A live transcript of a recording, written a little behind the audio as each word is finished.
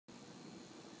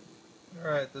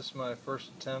Alright, this is my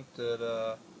first attempt at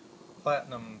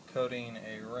platinum coating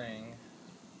a ring.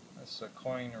 This is a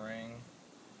coin ring.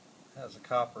 It has a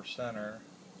copper center,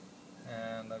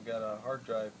 and I've got a hard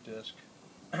drive disk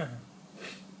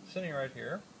sitting right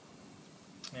here,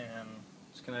 and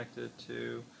it's connected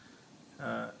to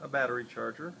a battery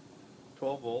charger,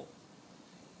 12 volt,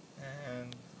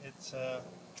 and it's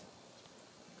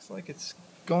looks like it's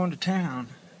going to town.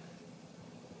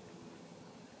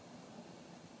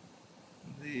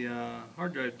 The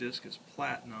hard drive disk is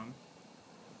platinum.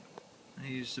 I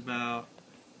used about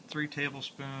 3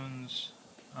 tablespoons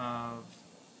of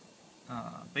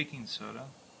baking soda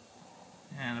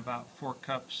and about 4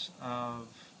 cups of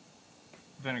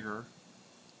vinegar,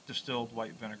 distilled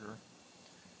white vinegar,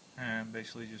 and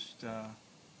basically just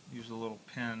use a little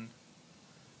pin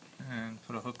and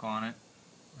put a hook on it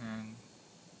and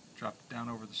drop it down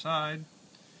over the side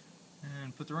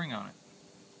and put the ring on it.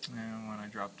 And when I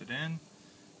dropped it in,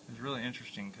 it was really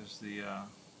interesting because the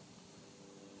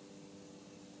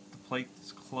plate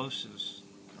that's closest,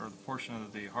 or the portion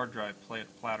of the hard drive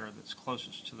platter that's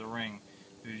closest to the ring,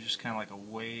 it was just kind of like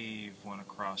a wave went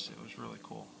across it. It was really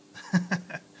cool.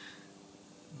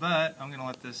 But I'm going to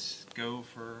let this go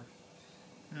for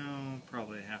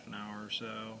probably half an hour or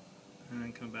so, and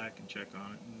then come back and check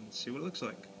on it and see what it looks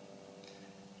like.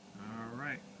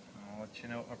 Alright, I'll let you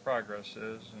know what my progress is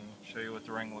and show you what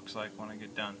the ring looks like when I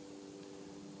get done.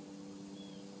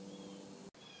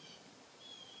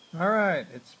 Alright,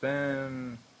 it's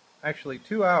been actually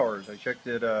 2 hours. I checked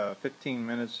it 15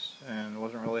 minutes and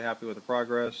wasn't really happy with the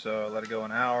progress, so I let it go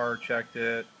an hour, checked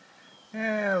it.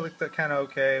 Yeah, it looked kind of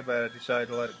okay, but I decided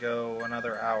to let it go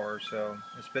another hour. So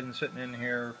it's been sitting in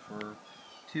here for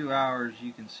 2 hours.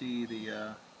 You can see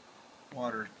the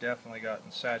water's definitely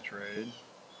gotten saturated.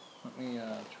 Let me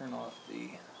turn off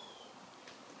the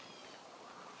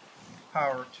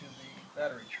power to the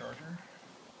battery charger.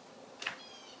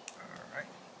 Alright.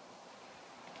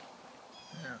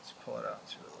 Now let's pull it out and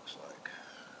see what it looks like.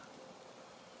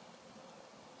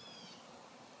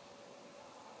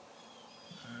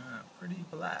 Pretty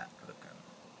black looking.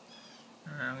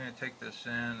 Alright, I'm going to take this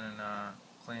in and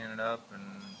clean it up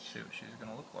and see what she's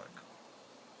going to look like.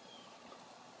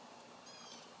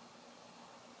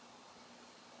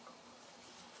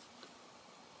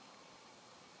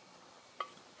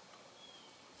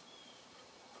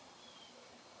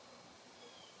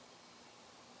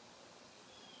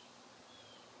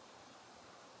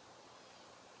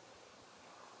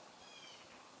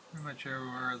 Pretty much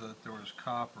everywhere that there was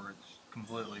copper, it's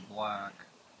completely black.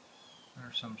 There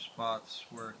are some spots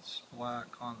where it's black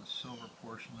on the silver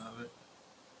portion of it.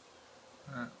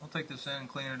 I'll take this in and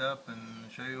clean it up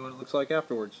and show you what it looks like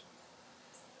afterwards.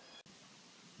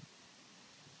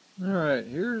 Alright,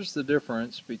 here's the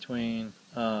difference between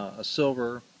a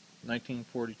silver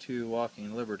 1942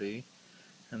 Walking Liberty,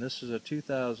 and this is a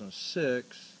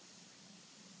 2006,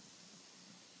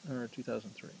 or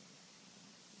 2003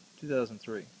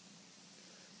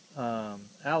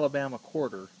 Alabama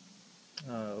quarter.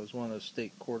 It was one of those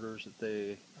state quarters that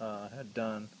they had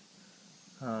done,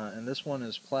 and this one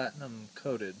is platinum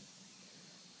coated.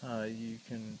 You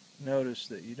can notice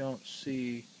that you don't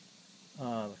see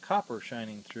the copper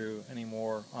shining through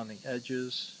anymore on the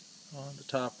edges, on the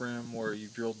top rim where you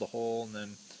drilled the hole and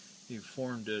then you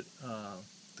formed it.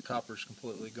 The copper's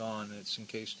completely gone and it's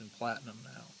encased in platinum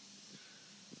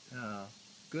now.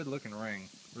 Good looking ring.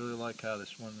 Really like how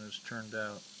this one has turned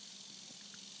out.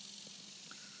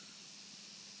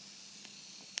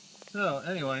 So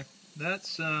anyway,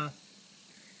 that's the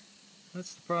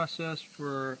process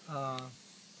for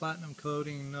platinum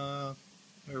coating a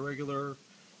regular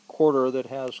quarter that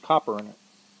has copper in it.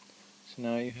 So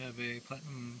now you have a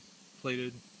platinum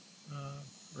plated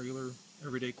regular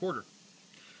everyday quarter.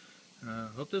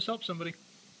 Hope this helps somebody.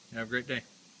 Have a great day.